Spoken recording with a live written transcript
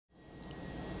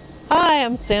Hi,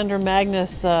 I'm Sandra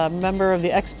Magnus, member of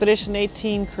the Expedition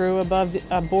 18 crew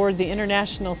aboard the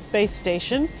International Space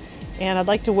Station, and I'd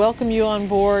like to welcome you on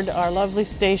board our lovely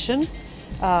station.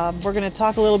 We're going to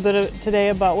talk a little bit today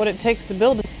about what it takes to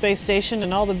build a space station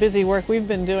and all the busy work we've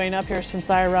been doing up here since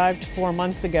I arrived 4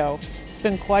 months ago. It's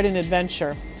been quite an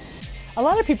adventure. A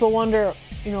lot of people wonder,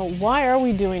 why are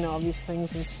we doing all these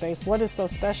things in space? What is so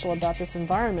special about this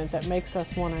environment that makes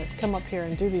us want to come up here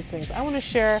and do these things? I want to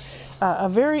share a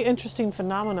very interesting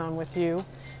phenomenon with you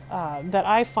that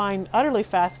I find utterly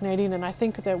fascinating, and I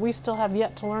think that we still have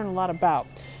yet to learn a lot about.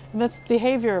 And that's the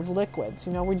behavior of liquids.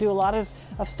 We do a lot of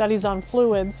studies on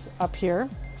fluids up here,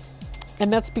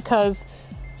 and that's because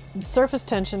surface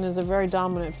tension is a very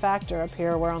dominant factor up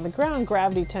here, where on the ground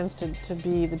gravity tends to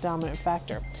be the dominant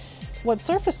factor. What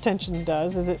surface tension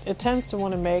does is it tends to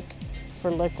want to make, for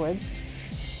liquids,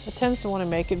 it tends to want to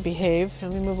make it behave.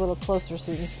 Let me move a little closer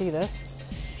so you can see this.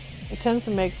 It tends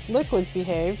to make liquids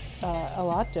behave a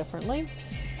lot differently,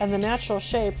 and the natural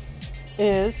shape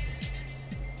is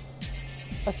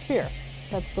a sphere.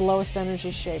 That's the lowest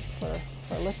energy shape for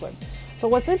a liquid.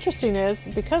 But what's interesting is,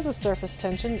 because of surface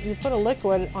tension, you put a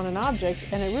liquid on an object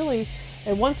and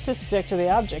it wants to stick to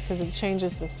the object because it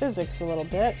changes the physics a little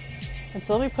bit. And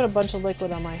so let me put a bunch of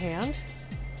liquid on my hand.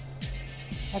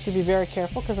 I have to be very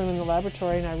careful because I'm in the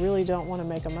laboratory and I really don't want to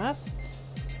make a mess.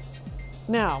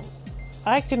 Now,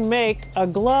 I can make a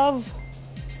glove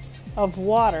of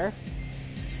water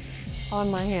on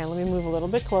my hand. Let me move a little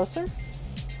bit closer.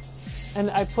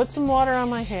 And I put some water on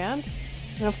my hand.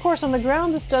 And of course on the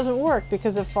ground this doesn't work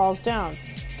because it falls down.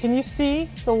 Can you see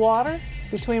the water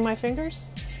between my fingers?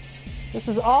 This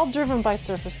is all driven by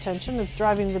surface tension. It's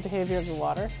driving the behavior of the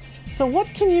water. So what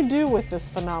can you do with this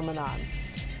phenomenon?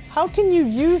 How can you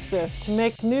use this to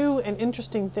make new and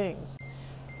interesting things?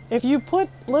 If you put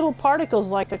little particles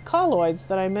like the colloids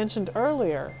that I mentioned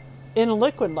earlier in a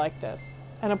liquid like this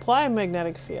and apply a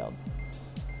magnetic field,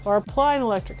 or apply an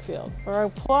electric field, or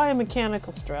apply a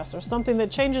mechanical stress, or something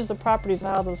that changes the properties of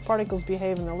how those particles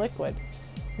behave in the liquid,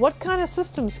 what kind of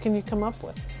systems can you come up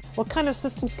with? What kind of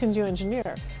systems can you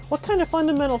engineer? What kind of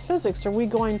fundamental physics are we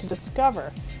going to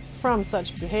discover from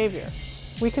such behavior?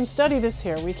 We can study this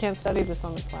here. We can't study this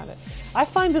on the planet. I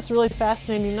find this really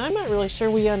fascinating, and I'm not really sure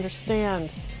we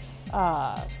understand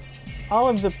all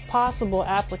of the possible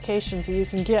applications that you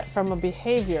can get from a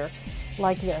behavior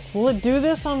like this. Will it do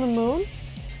this on the moon?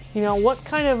 What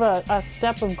kind of a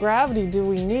step of gravity do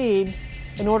we need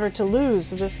in order to lose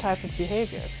this type of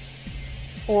behavior?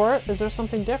 Or is there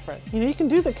something different? You can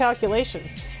do the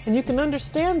calculations, and you can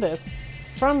understand this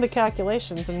from the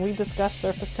calculations, and we discussed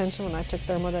surface tension when I took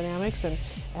thermodynamics, and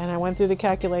I went through the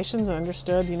calculations and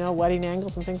understood, wetting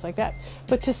angles and things like that.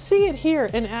 But to see it here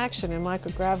in action in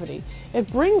microgravity,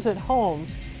 it brings it home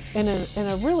in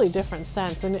a really different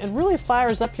sense, and it really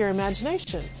fires up your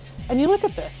imagination. And you look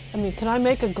at this. Can I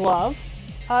make a glove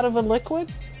out of a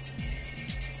liquid?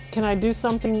 Can I do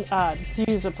something,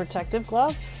 use a protective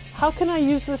glove? How can I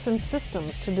use this in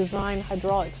systems to design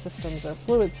hydraulic systems or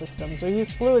fluid systems, or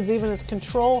use fluids even as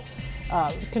control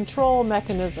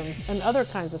mechanisms and other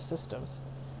kinds of systems?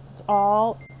 It's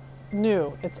all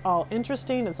new. It's all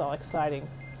interesting. It's all exciting.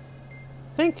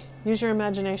 Think, use your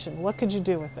imagination. What could you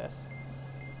do with this?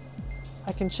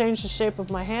 I can change the shape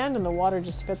of my hand and the water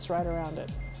just fits right around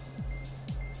it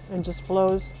and just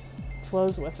flows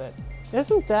with it.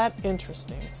 Isn't that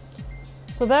interesting?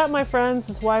 So that, my friends,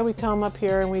 is why we come up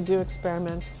here and we do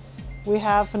experiments. We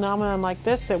have phenomena like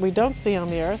this that we don't see on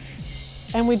the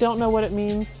Earth, and we don't know what it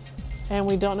means, and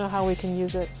we don't know how we can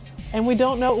use it, and we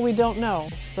don't know what we don't know.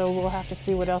 So we'll have to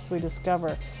see what else we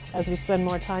discover as we spend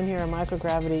more time here in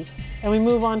microgravity, and we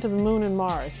move on to the Moon and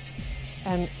Mars,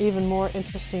 and even more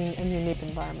interesting and unique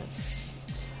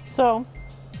environments. So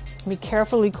let me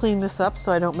carefully clean this up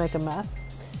so I don't make a mess.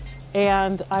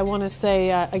 And I want to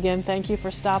say again, thank you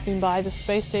for stopping by the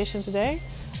space station today.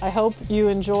 I hope you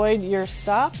enjoyed your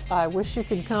stop. I wish you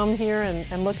could come here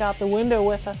and look out the window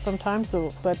with us sometimes,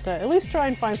 but at least try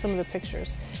and find some of the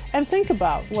pictures. And think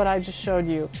about what I just showed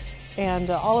you and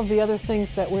all of the other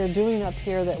things that we're doing up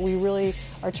here that we really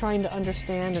are trying to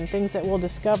understand, and things that we'll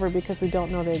discover because we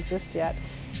don't know they exist yet.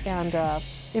 And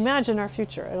imagine our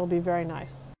future. It'll be very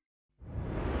nice.